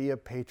even be a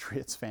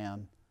Patriots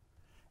fan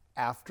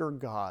after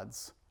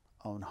God's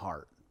own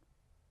heart.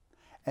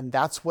 And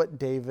that's what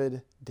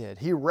David did.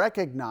 He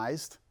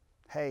recognized,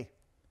 hey,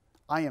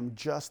 I am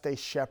just a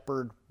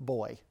shepherd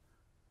boy.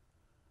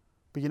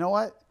 But you know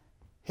what?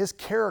 His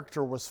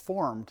character was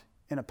formed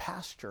in a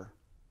pasture.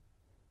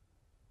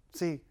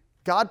 See,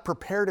 God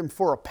prepared him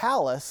for a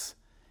palace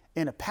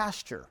in a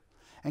pasture.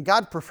 And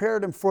God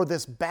prepared him for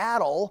this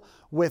battle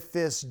with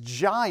this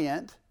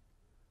giant,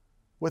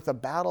 with a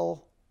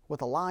battle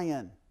with a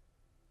lion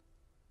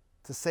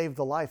to save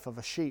the life of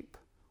a sheep,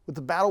 with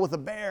the battle with a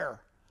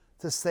bear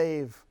to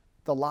save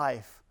the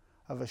life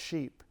of a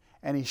sheep.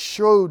 And he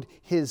showed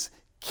his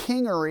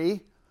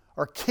kingery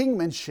or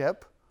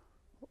kingmanship,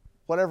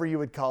 whatever you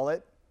would call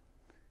it.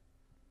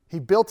 He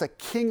built a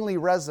kingly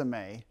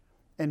resume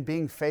in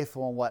being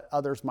faithful in what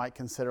others might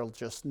consider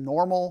just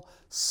normal,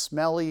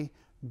 smelly,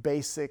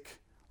 basic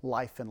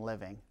life and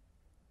living.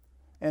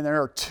 And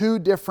there are two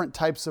different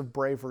types of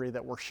bravery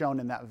that were shown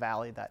in that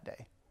valley that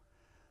day.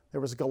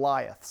 There was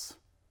Goliath's,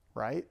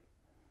 right?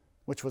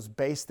 Which was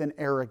based in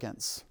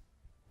arrogance.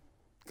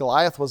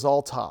 Goliath was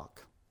all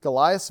talk.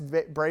 Goliath's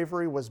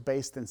bravery was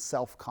based in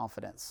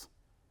self-confidence,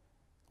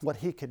 what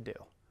he could do.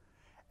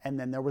 And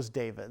then there was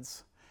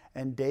David's.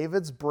 And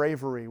David's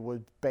bravery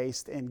was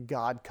based in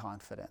God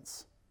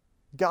confidence.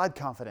 God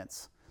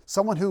confidence.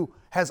 Someone who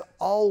has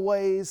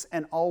always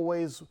and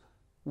always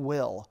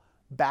will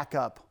back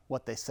up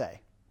what they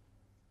say.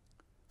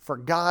 For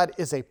God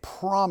is a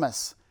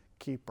promise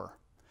keeper.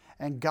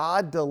 And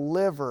God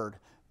delivered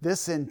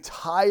this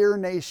entire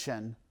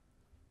nation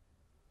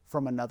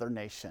from another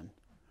nation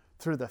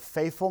through the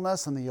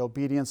faithfulness and the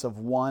obedience of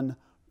one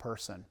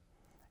person.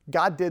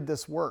 God did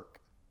this work.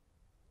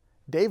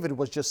 David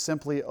was just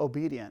simply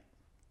obedient.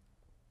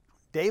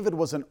 David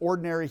was an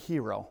ordinary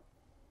hero.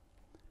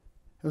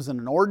 He was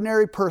an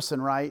ordinary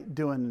person, right,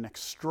 doing an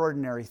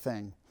extraordinary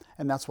thing.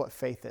 And that's what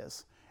faith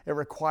is. It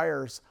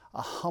requires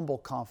a humble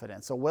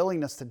confidence, a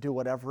willingness to do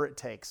whatever it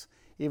takes,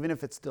 even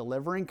if it's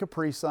delivering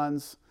Capri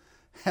Suns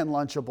and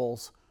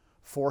Lunchables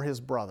for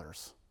his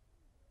brothers.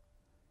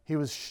 He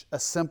was a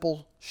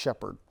simple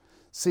shepherd.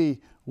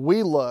 See,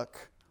 we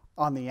look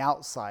on the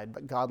outside,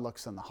 but God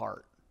looks in the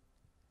heart.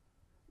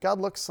 God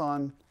looks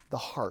on the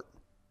heart.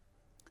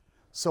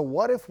 So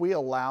what if we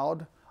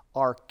allowed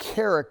our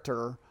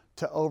character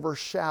to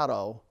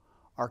overshadow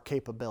our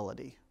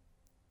capability?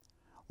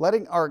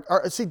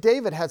 See,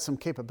 David had some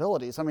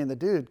capabilities. I mean, the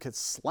dude could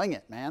sling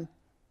it, man.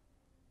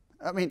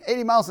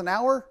 80 miles an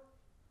hour,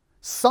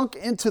 sunk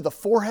into the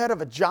forehead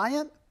of a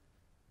giant.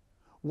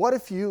 What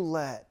if you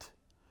let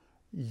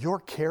your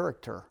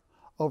character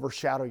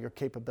overshadow your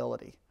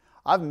capability?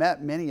 I've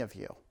met many of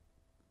you.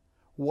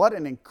 What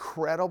an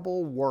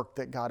incredible work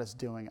that God is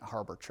doing at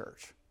Harbor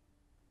Church.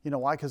 You know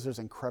why? Because there's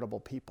incredible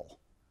people.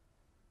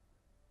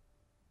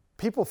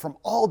 People from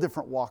all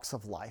different walks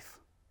of life.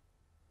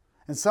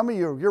 And some of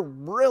you, you're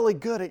really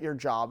good at your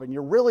job, and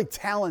you're really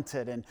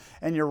talented,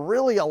 and you're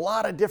really a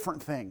lot of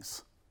different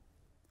things.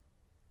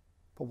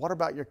 But what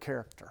about your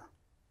character?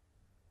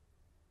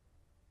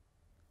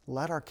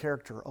 Let our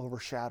character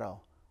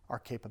overshadow our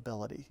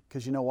capability.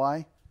 Because you know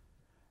why?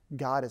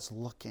 God is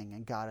looking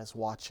and God is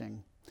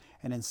watching.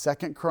 And in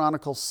 2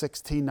 Chronicles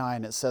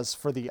 16:9, it says,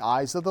 "For the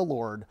eyes of the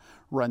Lord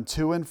run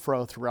to and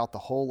fro throughout the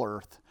whole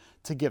earth,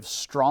 to give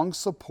strong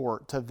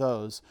support to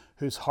those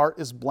whose heart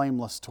is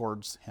blameless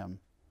towards him.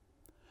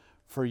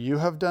 For you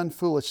have done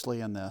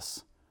foolishly in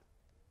this.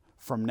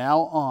 From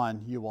now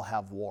on, you will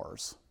have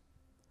wars."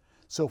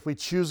 So if we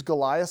choose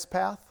Goliath's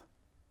path,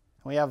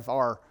 we have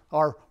our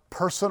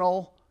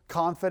personal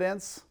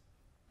confidence,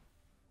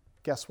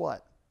 guess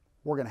what?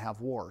 We're going to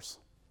have wars.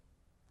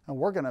 And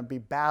we're going to be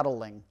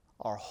battling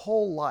our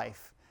whole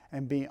life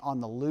and be on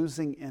the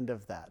losing end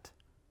of that.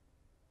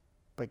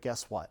 But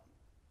guess what?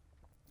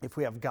 If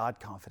we have God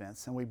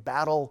confidence and we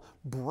battle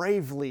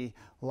bravely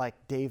like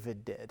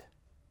David did, it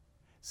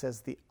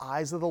says the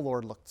eyes of the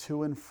Lord look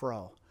to and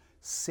fro,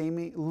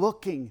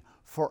 looking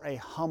for a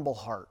humble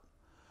heart,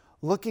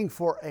 looking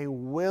for a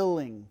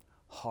willing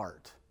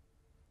heart,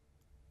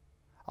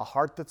 a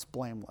heart that's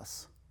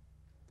blameless.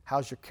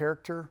 How's your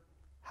character?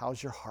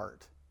 How's your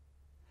heart?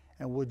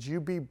 And would you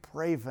be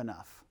brave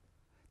enough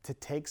to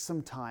take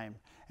some time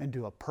and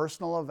do a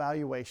personal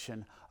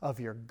evaluation of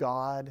your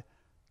God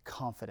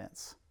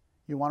confidence?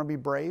 You want to be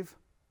brave?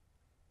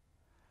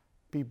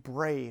 Be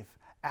brave.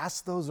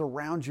 Ask those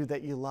around you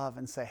that you love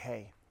and say,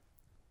 hey,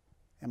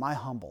 am I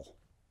humble?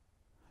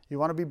 You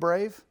want to be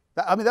brave?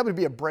 That would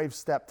be a brave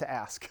step to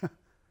ask.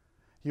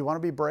 You want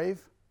to be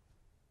brave?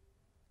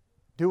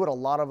 Do what a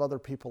lot of other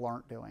people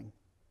aren't doing.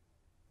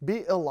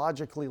 Be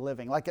illogically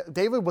living. Like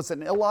David was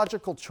an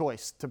illogical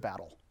choice to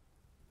battle.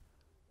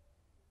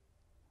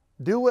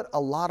 Do what a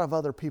lot of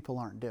other people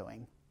aren't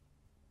doing.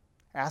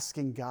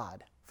 Asking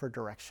God for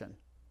direction.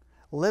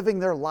 Living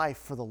their life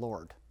for the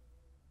Lord.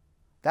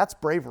 That's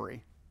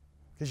bravery.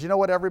 Because you know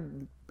what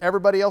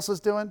everybody else is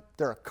doing?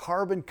 They're a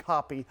carbon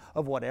copy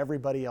of what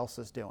everybody else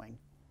is doing.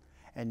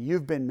 And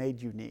you've been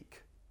made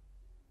unique.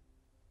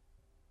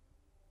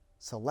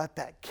 So let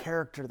that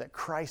character that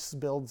Christ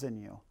builds in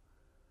you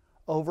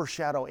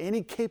overshadow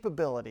any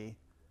capability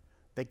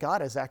that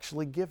God has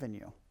actually given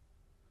you.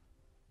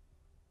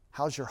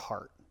 How's your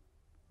heart?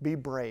 Be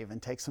brave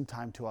and take some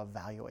time to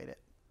evaluate it.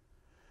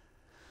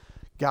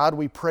 God,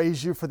 we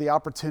praise you for the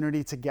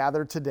opportunity to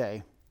gather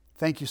today.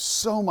 Thank you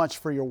so much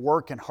for your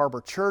work in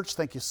Harbor Church.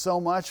 Thank you so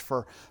much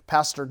for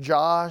Pastor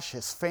Josh,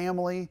 his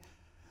family,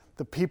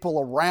 the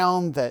people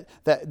around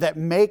that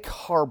make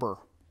Harbor.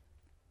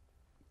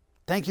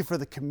 Thank you for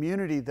the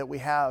community that we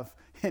have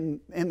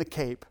in the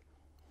Cape,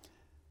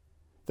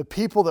 the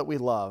people that we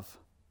love,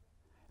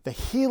 the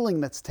healing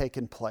that's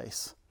taken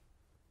place,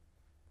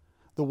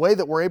 the way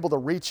that we're able to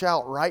reach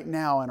out right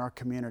now in our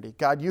community.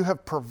 God, you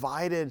have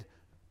provided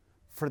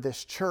for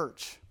this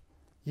church.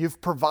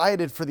 You've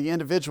provided for the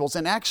individuals.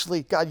 And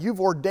actually, God,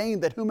 you've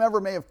ordained that whomever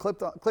may have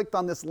clicked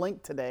on this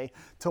link today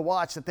to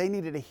watch, that they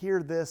needed to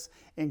hear this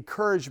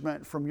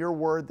encouragement from your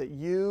word that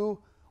you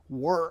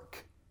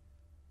work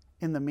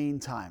in the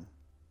meantime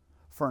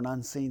for an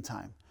unseen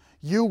time.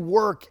 You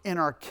work in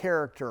our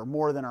character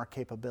more than our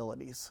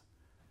capabilities.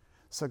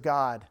 So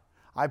God,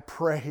 I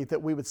pray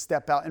that we would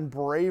step out in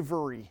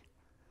bravery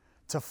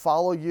to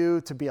follow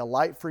you, to be a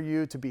light for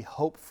you, to be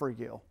hope for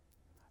you,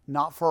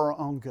 not for our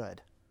own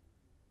good.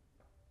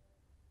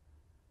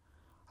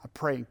 I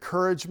pray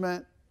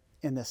encouragement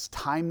in this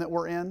time that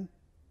we're in.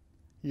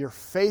 You're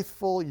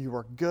faithful, you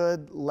are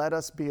good. Let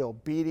us be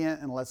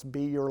obedient and let's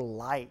be your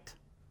light.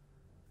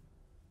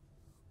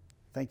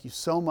 Thank you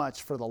so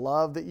much for the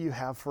love that you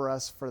have for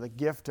us, for the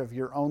gift of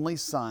your only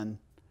Son,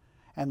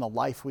 and the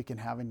life we can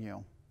have in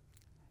you.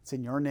 It's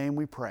in your name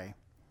we pray.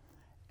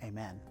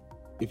 Amen.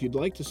 If you'd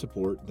like to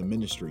support the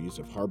ministries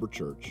of Harbor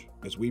Church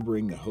as we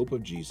bring the hope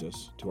of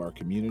Jesus to our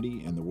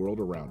community and the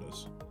world around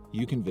us,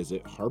 you can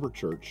visit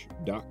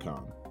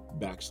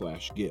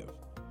harborchurch.com/give,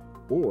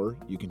 or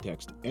you can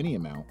text any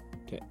amount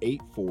to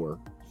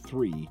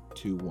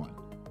 84321.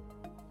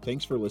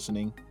 Thanks for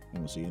listening, and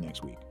we'll see you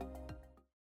next week.